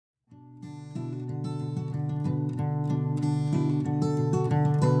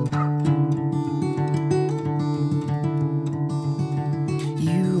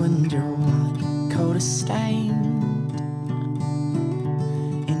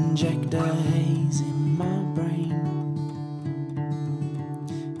inject a haze in my brain.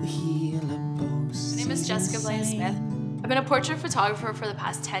 The healer boasts. My name is Jessica Blaine Smith. I've been a portrait photographer for the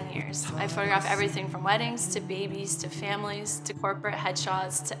past 10 years. I photograph everything from weddings to babies to families to corporate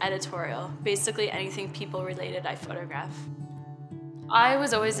headshots to editorial. Basically anything people related I photograph. I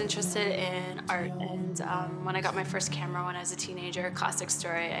was always interested in art, and when I got my first camera when I was a teenager, classic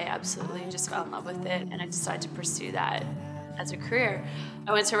story, I absolutely just fell in love with it, and I decided to pursue that as a career.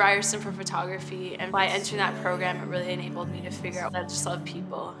 I went to Ryerson for photography, and by entering that program, it really enabled me to figure out that I just love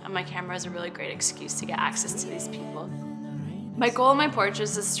people, and my camera is a really great excuse to get access to these people. My goal in my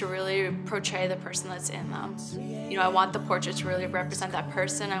portraits is to really portray the person that's in them. You know, I want the portrait to really represent that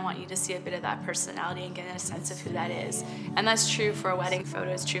person. I want you to see a bit of that personality and get a sense of who that is. And that's true for a wedding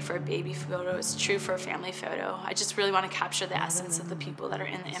photo, it's true for a baby photo, it's true for a family photo. I just really want to capture the essence of the people that are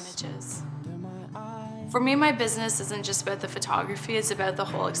in the images. For me, my business isn't just about the photography, it's about the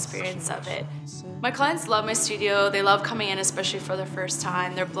whole experience of it. My clients love my studio, they love coming in, especially for the first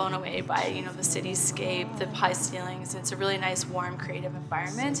time. They're blown away by, you know, the cityscape, the high ceilings. It's a really nice, warm, creative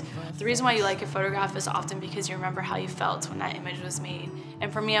environment. The reason why you like a photograph is often because you remember how you felt when that image was made.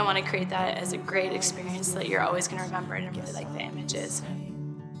 And for me, I want to create that as a great experience that you're always going to remember and really like the images.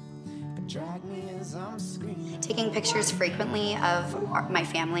 Taking pictures frequently of my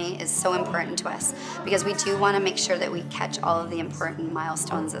family is so important to us because we do want to make sure that we catch all of the important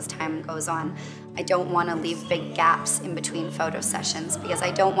milestones as time goes on. I don't want to leave big gaps in between photo sessions because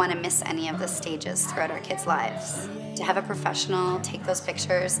I don't want to miss any of the stages throughout our kids' lives. To have a professional take those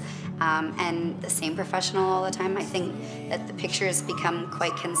pictures and the same professional all the time, I think that the pictures become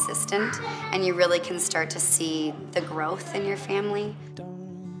quite consistent and you really can start to see the growth in your family.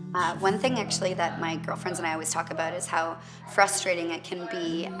 One thing actually that my girlfriends and I always talk about is how frustrating it can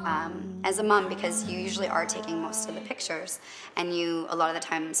be as a mom because you usually are taking most of the pictures and you a lot of the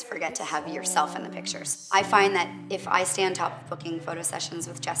times forget to have yourself in the pictures. I find that if I stay on top of booking photo sessions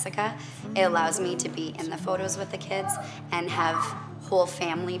with Jessica, it allows me to be in the photos with the kids and have whole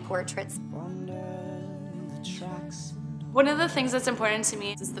family portraits. One of the things that's important to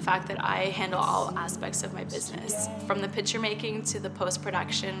me is the fact that I handle all aspects of my business. From the picture making to the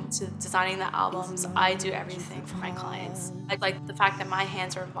post-production to designing the albums, I do everything for my clients. I like the fact that my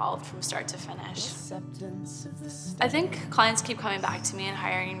hands are involved from start to finish. I think clients keep coming back to me and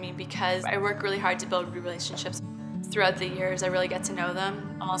hiring me because I work really hard to build relationships. Throughout the years, I really get to know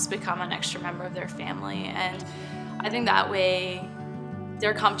them, almost become an extra member of their family, and I think that way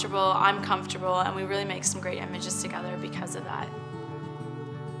they're comfortable, I'm comfortable, and we really make some great images together because of that.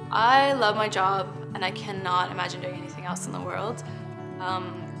 I love my job, and I cannot imagine doing anything else in the world.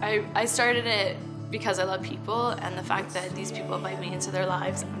 I started it because I love people, and the fact that these people invite me into their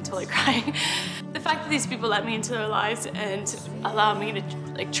lives, I'm totally crying. The fact that these people let me into their lives and allow me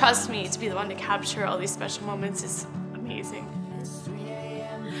to, trust me to be the one to capture all these special moments is amazing.